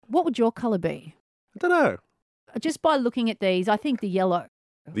What would your colour be? I don't know. Just by looking at these, I think the yellow.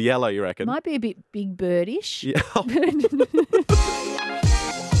 The yellow, you reckon? Might be a bit big birdish. Yeah.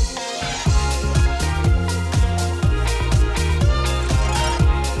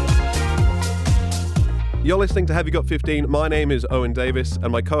 You're listening to Have You Got 15? My name is Owen Davies,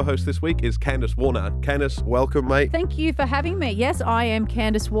 and my co-host this week is Candice Warner. Candice, welcome, mate. Thank you for having me. Yes, I am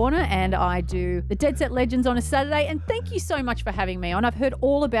Candice Warner, and I do the Dead Set Legends on a Saturday. And thank you so much for having me on. I've heard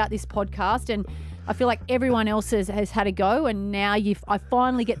all about this podcast, and I feel like everyone else has had a go, and now I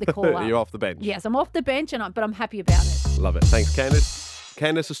finally get the call up. You're off the bench. Yes, I'm off the bench, but I'm happy about it. Love it. Thanks, Candice.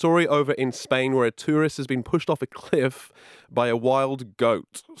 Candice, a story over in Spain where a tourist has been pushed off a cliff by a wild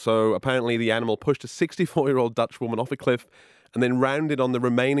goat. So apparently the animal pushed a 64-year-old Dutch woman off a cliff and then rounded on the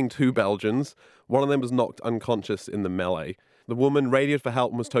remaining two Belgians. One of them was knocked unconscious in the melee. The woman radioed for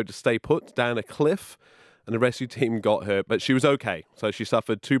help and was told to stay put down a cliff, and the rescue team got her, but she was okay. So she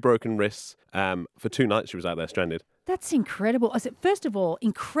suffered 2 broken wrists. For 2 nights she was out there stranded. That's incredible. First of all,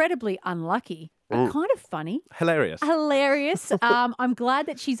 incredibly unlucky, but kind of funny. Hilarious. I'm glad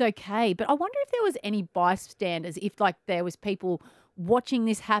that she's okay, but I wonder if there was any bystanders, if like there was people watching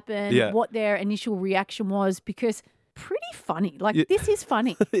this happen, what their initial reaction was, because pretty funny. This is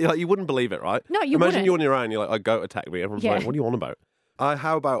funny. You wouldn't believe it, right? No, you Imagine wouldn't. you're on your own, you're like, a goat attacked me. Everyone's like, what are you on about?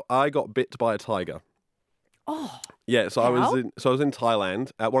 How about I got bit by a tiger? Oh. Yeah, so I was in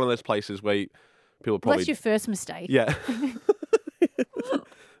Thailand at one of those places where people probably... That's your first mistake. Yeah.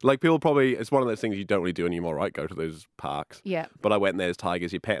 Like people probably, it's one of those things you don't really do anymore, right? Go to those parks. Yeah. But I went and there's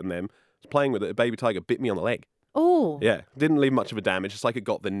tigers, you're petting them. I was playing with it. A baby tiger bit me on the leg. Oh. Yeah. Didn't leave much of a damage. Just like it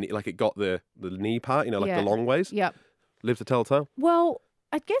got the knee part, the long ways. Yep. Lived to tell tale. Well,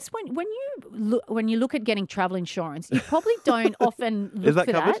 I guess when you look at getting travel insurance, you probably don't often look Is that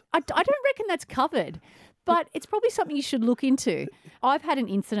for covered? that. I don't reckon that's covered, but it's probably something you should look into. I've had an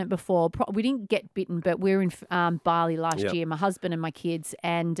incident before. We didn't get bitten, but we were in Bali last year, my husband and my kids,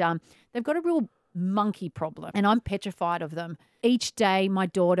 and they've got a real monkey problem, and I'm petrified of them. Each day, my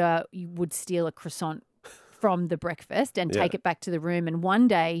daughter would steal a croissant from the breakfast and take it back to the room. And one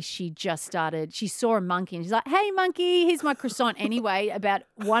day she saw a monkey and she's like, "Hey, monkey, here's my croissant." Anyway, about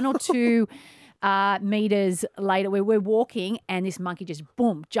 1 or 2 meters later, we're walking and this monkey just,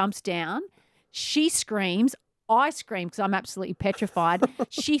 boom, jumps down. She screams. I scream because I'm absolutely petrified.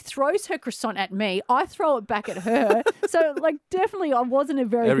 She throws her croissant at me. I throw it back at her. So, definitely I wasn't a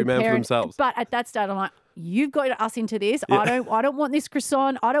very Every good man parent. for themselves. But at that stage, I'm like, you've got us into this. Yeah. I don't want this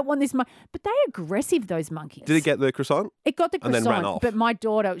croissant. I don't want this. But they're aggressive, those monkeys. Did it get the croissant? It got the croissant. And then ran off. But my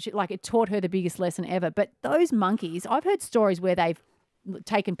daughter, it taught her the biggest lesson ever. But those monkeys, I've heard stories where they've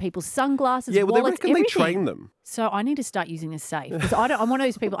taken people's sunglasses, wallets, they reckon everything. they train them. So I need to start using the safe because I'm one of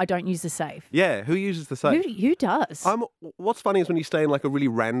those people. I don't use the safe. Yeah, who uses the safe? Who does? What's funny is when you stay in a really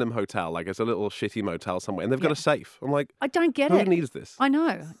random hotel, like it's a little shitty motel somewhere, and they've got a safe. I'm like, I don't get who it. Who needs this? I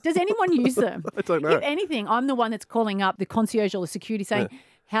know. Does anyone use them? I don't know. If anything, I'm the one that's calling up the concierge or the security saying,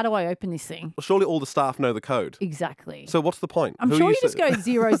 "How do I open this thing?" Well, surely all the staff know the code. Exactly. So what's the point? I'm sure you just go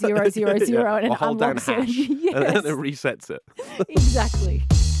 0, 0, 0, 0 and it hold down unlocks hash it. Yes. and it resets it. Exactly.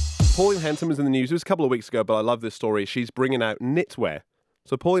 Pauline Hanson was in the news. It was a couple of weeks ago, but I love this story. She's bringing out knitwear.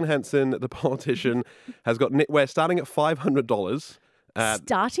 So Pauline Hanson, the politician, has got knitwear starting at $500.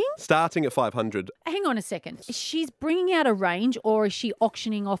 Starting? Starting at $500. Hang on a second. She's bringing out a range, or is she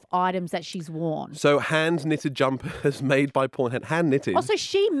auctioning off items that she's worn? So hand-knitted jumpers made by Pauline Hanson. Hand-knitted. Oh, so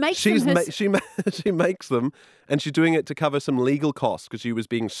she makes them She makes them, and she's doing it to cover some legal costs because she was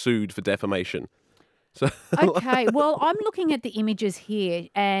being sued for defamation. So okay, well, I'm looking at the images here,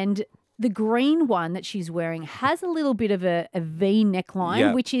 and the green one that she's wearing has a little bit of a V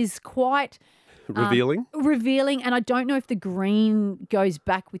neckline, which is quite revealing. And I don't know if the green goes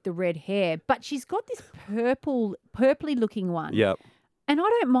back with the red hair, but she's got this purpley looking one. Yep. And I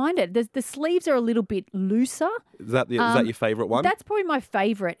don't mind it. The sleeves are a little bit looser. Is that your favourite one? That's probably my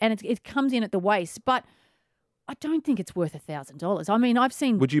favourite, and it comes in at the waist, but I don't think it's worth $1,000. I mean, I've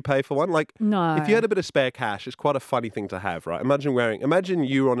seen... Would you pay for one? No. If you had a bit of spare cash, it's quite a funny thing to have, right? Imagine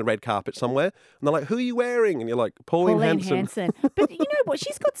you were on a red carpet somewhere, and they're like, "Who are you wearing?" And you're like, Pauline Hanson. But you know what?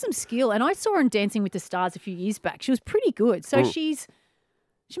 She's got some skill, and I saw her in Dancing with the Stars a few years back. She was pretty good. So she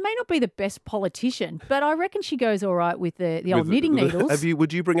may not be the best politician, but I reckon she goes all right with the old knitting needles.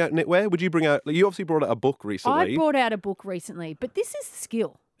 Would you bring out knitwear? You obviously brought out a book recently. I brought out a book recently, but this is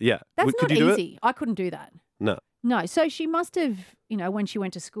skill. Yeah. That's Could not you do easy. I couldn't do that. No. So she must have, when she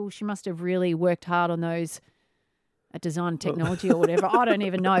went to school, she must have really worked hard on those at design technology or whatever. I don't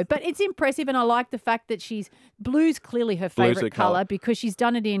even know. But it's impressive, and I like the fact that blue's clearly her favourite colour because she's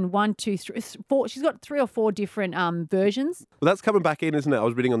done it in 1, 2, 3, 4. She's got 3 or 4 different versions. Well, that's coming back in, isn't it? I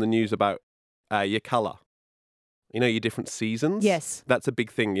was reading on the news about your colour. You know, your different seasons? Yes. That's a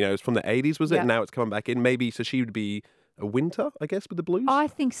big thing. You know, it's from the 80s, was it? Yeah. Now it's coming back in. Maybe, so she would be a winter, I guess, with the blues? I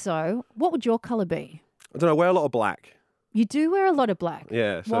think so. What would your colour be? I don't know. I wear a lot of black. You do wear a lot of black.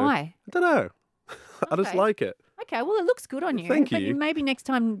 Yeah. So, why? I don't know. I just Okay. like it. Okay, well, it looks good on you. Thank But you. maybe next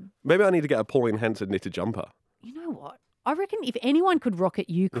time, Maybe I need to get a Pauline Hanson knitted jumper. you know what? I reckon if anyone could rock it,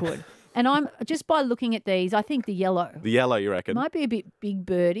 you could. And I'm just by looking at these, I think the yellow The yellow, you reckon? might be a bit big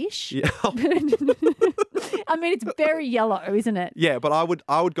birdish. Yeah. I mean, it's very yellow, isn't it? Yeah, but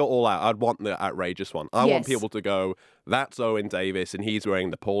I would go all out. I'd want the outrageous one. I want Yes. people to go, that's Owen Davies, and he's wearing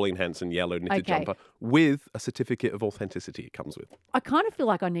the Pauline Hanson yellow knitted Okay. jumper with a certificate of authenticity it comes with. I kind of feel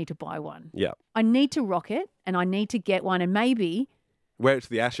like I need to buy one. Yeah. I need to rock it, and I need to get one, and maybe Wear it to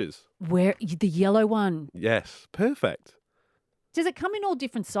the ashes. wear the yellow one. Yes. Perfect. Does it come in all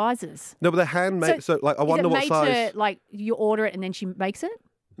different sizes? No, but they're handmade. So, like, I wonder Is what it size. made to, like, you order it and then she makes it?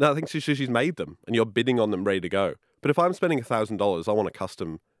 No, I think she's made them, and you're bidding on them ready to go. But if I'm spending $1,000, I want a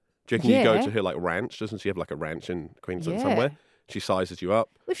custom. Do you reckon you go Yeah. to her like ranch? Doesn't she have like a ranch in Queensland Yeah. somewhere? She sizes you up.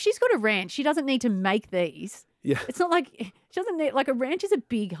 If she's got a ranch, she doesn't need to make these. Yeah. It's not like she doesn't need, like, a ranch is a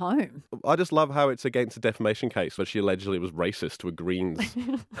big home. I just love how it's against a defamation case where she allegedly was racist to a Greens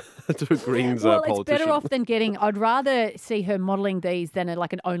to a Greens Well, it's politician. better off than getting. I'd rather see her modelling these than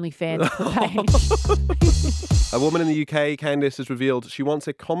like an OnlyFans page. A woman in the UK, Candice, has revealed she wants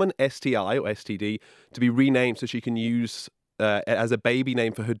a common STI or STD to be renamed so she can use it as a baby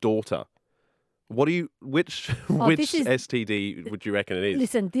name for her daughter. Which this is- STD would you reckon it is?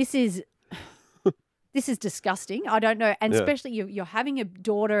 Listen, this is disgusting. I don't know, and Yeah. especially you're having a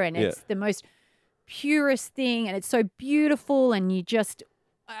daughter, and it's Yeah. the most purest thing, and it's so beautiful, and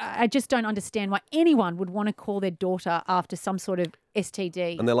I just don't understand why anyone would want to call their daughter after some sort of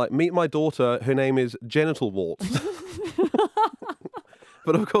STD. And they're like, meet my daughter. Her name is Genital Warts.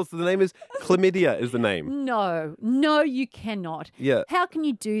 But of course, the name is Chlamydia is the name. No, you cannot. Yeah. How can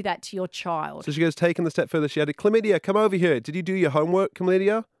you do that to your child? So she goes, taking the step further, she added, Chlamydia, come over here. Did you do your homework,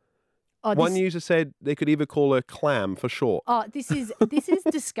 Chlamydia? Oh, One user said they could either call her Clam for short. Oh, this is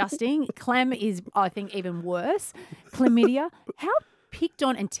disgusting. Clam is, I think, even worse. Chlamydia. How picked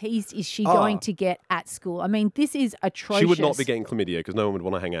on and teased is she going to get at school? I mean, this is atrocious. She would not be getting chlamydia because no one would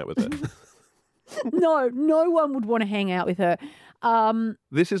want to hang out with her. No one would want to hang out with her.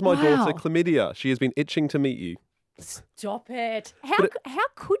 This is my daughter, Wow. Chlamydia. She has been itching to meet you. Stop it. How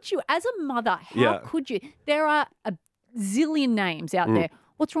could you, as a mother, Yeah. could you? There are a zillion names out there.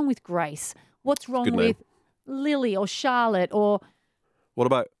 What's wrong with Grace? What's wrong good name. with Lily or Charlotte or What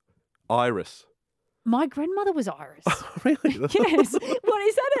about Iris? my grandmother was Iris. Really? Yes. What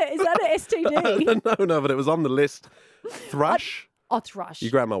is that? Is that an STD? No, but it was on the list. Thrush? Oh, Thrush. Your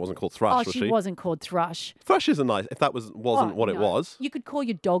grandma wasn't called Thrush, Oh, was she she? wasn't called Thrush. Thrush isn't nice. If that wasn't what it no. was. You could call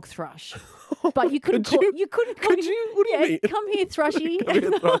your dog Thrush, but you couldn't Could call. you? You couldn't call. Could you? What do you yeah, mean? Come here, Thrushy. Come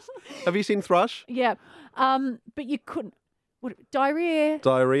here, Thrush. Have you seen Thrush? Yeah. But you couldn't. What? Diarrhea?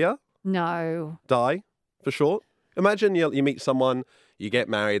 Diarrhea? No. Di, for short. Imagine you meet someone, you get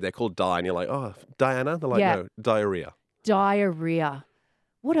married, they're called Di, and you're like, oh, Diana? They're like, Yeah. no, diarrhea. Diarrhea.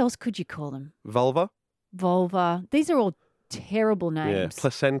 What else could you call them? Vulva? Vulva. These are all terrible Yeah. names.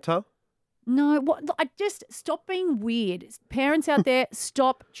 Placenta? No, what? I just stop being weird. Parents out there,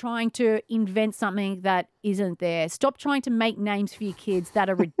 stop trying to invent something that isn't there. Stop trying to make names for your kids that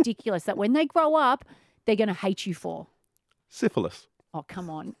are ridiculous. That when they grow up, they're going to hate you for. Syphilis. Oh, come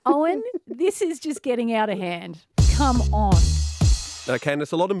on, Owen. This is just getting out of hand. Come on.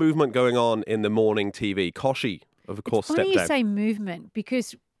 Candice, a lot of movement going on in the morning TV. Kochie, of course, It's funny stepped you down. say movement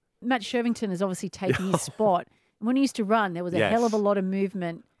because Matt Shervington has obviously taken his spot. When he used to run, there was a Yes. hell of a lot of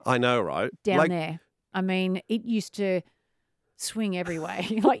movement I know, right? down there. I mean, it used to swing every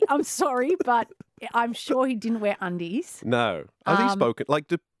way. Like, I'm sorry, but I'm sure he didn't wear undies. No. Has he spoken?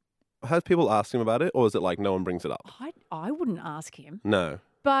 Like, has people asked him about it, or is it like no one brings it up? I wouldn't ask him, No.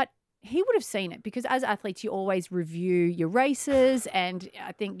 but he would have seen it because as athletes, you always review your races. And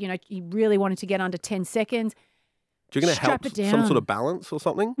I think, he really wanted to get under 10 seconds. Do you think it Strap helps it some down. sort of balance or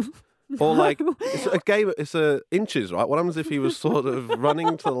something? Or like, it's a game, it's inches, right? What happens if he was sort of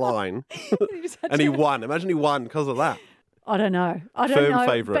running to the line and he won? Imagine he won because of that. I don't know. Firm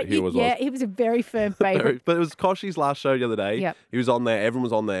favourite but he was. Yeah, he was a very firm favourite. But it was Kochie's last show the other day. Yep. He was on there. Everyone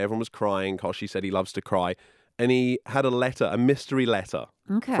was on there. Everyone was crying. Kochie said he loves to cry. And he had a mystery letter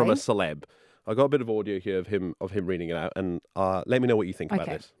Okay. from a celeb. I got a bit of audio here of him reading it out, and let me know what you think about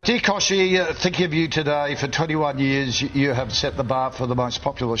this. Dear Kochie, thinking of you today. For 21 years, you have set the bar for the most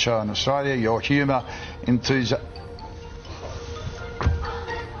popular show in Australia. Your humour, enthusiasm.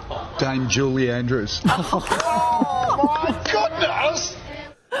 Dame Julie Andrews. Oh my goodness!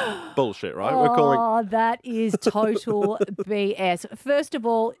 Bullshit, right? We're calling. Oh, that is total BS. First of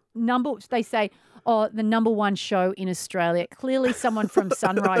all, they say, the number one show in Australia. Clearly someone from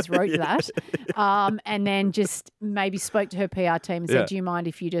Sunrise wrote that and then just maybe spoke to her PR team and said, do you mind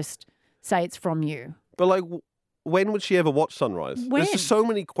if you just say it's from you? But like, when would she ever watch Sunrise? When? There's just so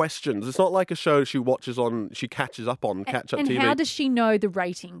many questions. It's not like a show she catches up on catch-up TV. And how does she know the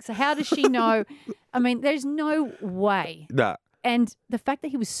ratings? How does she know? I mean, there's no way. Nah. And the fact that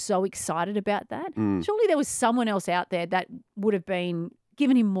he was so excited about that, surely there was someone else out there that would have been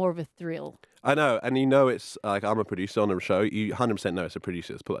giving him more of a thrill. I know, and it's like I'm a producer on a show. You 100% know it's a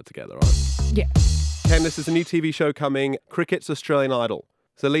producer that's put that together, right? Yeah. Candice, there's a new TV show coming, Cricket's Australian Idol.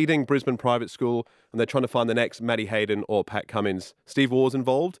 It's a leading Brisbane private school, and they're trying to find the next Maddie Hayden or Pat Cummins. Steve Waugh's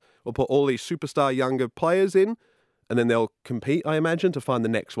involved. We'll put all these superstar younger players in, and then they'll compete, I imagine, to find the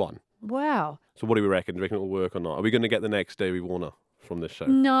next one. Wow. So what do we reckon? Do you reckon it'll work or not? Are we going to get the next David Warner from this show?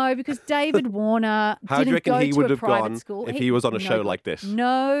 No, because David Warner How do you reckon he would have gone school. if he was on a show good. like this?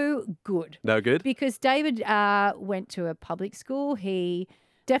 No good. No good? Because David went to a public school. He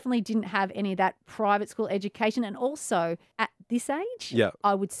definitely didn't have any of that private school education. And also, at this age,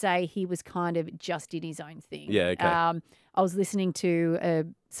 I would say he was kind of just did his own thing. Yeah, okay. I was listening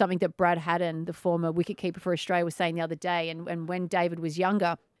to something that Brad Haddon, the former wicketkeeper for Australia, was saying the other day. And when David was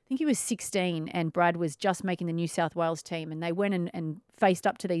younger, I think he was 16 and Brad was just making the New South Wales team, and they went and faced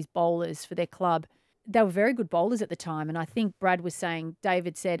up to these bowlers for their club. They were very good bowlers at the time, and I think Brad was saying,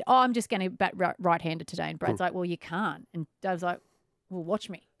 David said, I'm just going to bat right-handed today. And Brad's like, well, you can't. And David's like, well, watch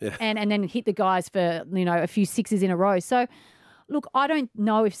me. Yeah. And then hit the guys for, a few sixes in a row. So, look, I don't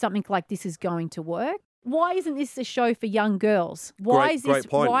know if something like this is going to work. Why isn't this a show for young girls? Great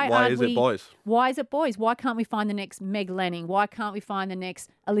point. Why is it boys? Why is it boys? Why can't we find the next Meg Lanning? Why can't we find the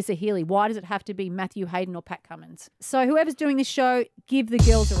next Alyssa Healy? Why does it have to be Matthew Hayden or Pat Cummins? So whoever's doing this show, give the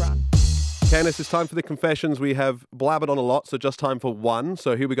girls a run. Candice, it's time for the confessions. We have blabbered on a lot, so just time for one.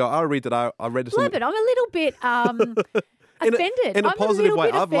 So here we go. I'll read it out. I read this. Blabbered. I'm a little bit offended. In a positive way.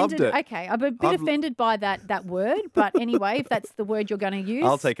 I've loved it. Okay, I'm a bit offended by that word, but anyway, if that's the word you're going to use.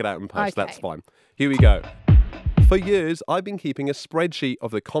 I'll take it out in post. Okay. That's fine. Here we go. For years, I've been keeping a spreadsheet of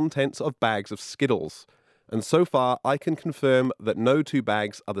the contents of bags of Skittles, and so far, I can confirm that no two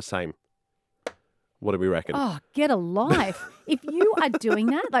bags are the same. What do we reckon? Oh, get a life. If you are doing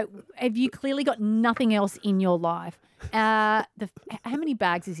that, have you clearly got nothing else in your life? How many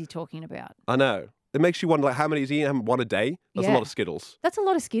bags is he talking about? I know. It makes you wonder, how many is he eating? One a day? That's a lot of Skittles. That's a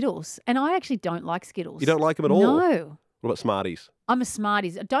lot of Skittles. And I actually don't like Skittles. You don't like them at all? No. What about Smarties? I'm a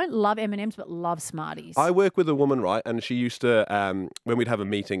Smarties. I don't love M&Ms, but love Smarties. I work with a woman, right? And she used to, when we'd have a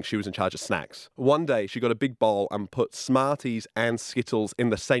meeting, she was in charge of snacks. One day, she got a big bowl and put Smarties and Skittles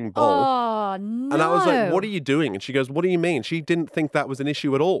in the same bowl. Oh, no. And I was like, what are you doing? And she goes, what do you mean? She didn't think that was an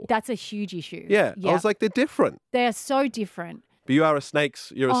issue at all. That's a huge issue. Yeah. I was like, they're different. They are so different. But you're a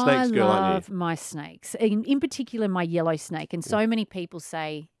snakes girl, aren't you? I love my snakes. In particular, my yellow snake. And so many people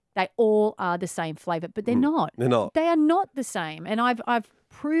say they all are the same flavour, but they're not. They're not. They are not the same. And I've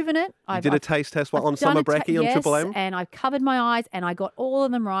proven it. You did a taste test on Summer Brekkie on Triple M? And I've covered my eyes and I got all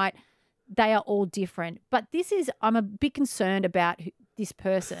of them right. They are all different. But I'm a bit concerned about this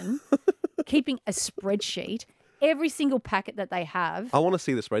person keeping a spreadsheet, every single packet that they have. I want to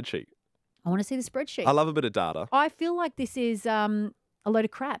see the spreadsheet. I want to see the spreadsheet. I love a bit of data. I feel like this is a load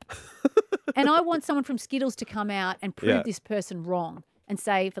of crap. And I want someone from Skittles to come out and prove this person wrong and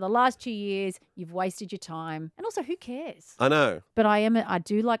say, for the last 2 years, you've wasted your time. And also, who cares? I know. But I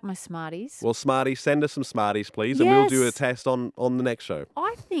do like my Smarties. Well, Smarties, send us some Smarties, please, and we'll do a test on the next show.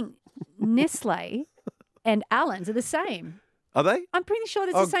 I think Nestle and Allen's are the same. Are they? I'm pretty sure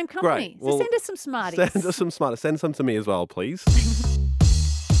it's the same company. Great. So send us some Smarties. Send us some Smarties. Send some to me as well, please.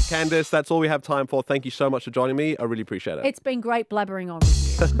 Candice, that's all we have time for. Thank you so much for joining me. I really appreciate it. It's been great blabbering on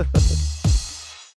with you.